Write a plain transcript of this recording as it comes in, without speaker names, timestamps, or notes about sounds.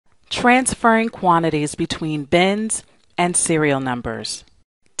Transferring quantities between bins and serial numbers.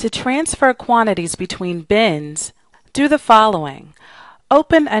 To transfer quantities between bins, do the following.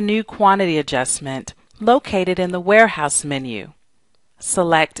 Open a new quantity adjustment located in the Warehouse menu.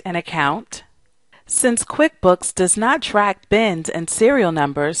 Select an account. Since QuickBooks does not track bins and serial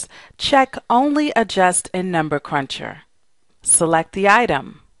numbers, check Only Adjust in Number Cruncher. Select the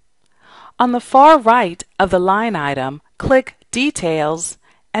item. On the far right of the line item, click Details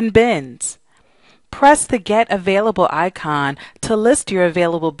and Bins. Press the Get Available icon to list your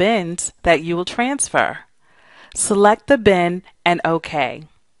available bins that you will transfer. Select the bin and OK.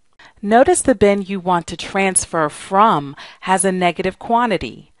 Notice the bin you want to transfer from has a negative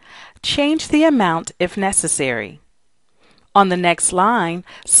quantity. Change the amount if necessary. On the next line,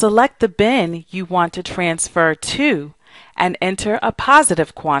 select the bin you want to transfer to and enter a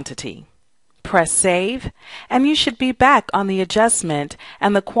positive quantity. Press Save, and you should be back on the adjustment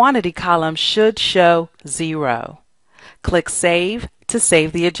and the quantity column should show 0. Click Save to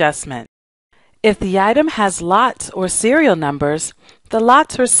save the adjustment. If the item has lots or serial numbers, the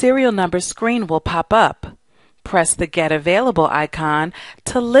lots or serial numbers screen will pop up. Press the Get Available icon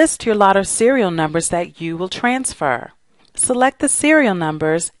to list your lot or serial numbers that you will transfer. Select the serial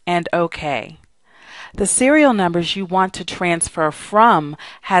numbers and OK. The serial numbers you want to transfer from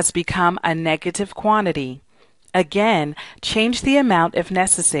has become a negative quantity. Again, change the amount if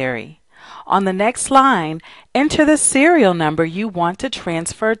necessary. On the next line, enter the serial number you want to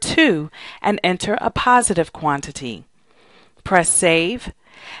transfer to and enter a positive quantity. Press Save,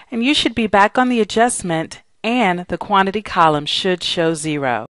 and you should be back on the adjustment and the quantity column should show 0.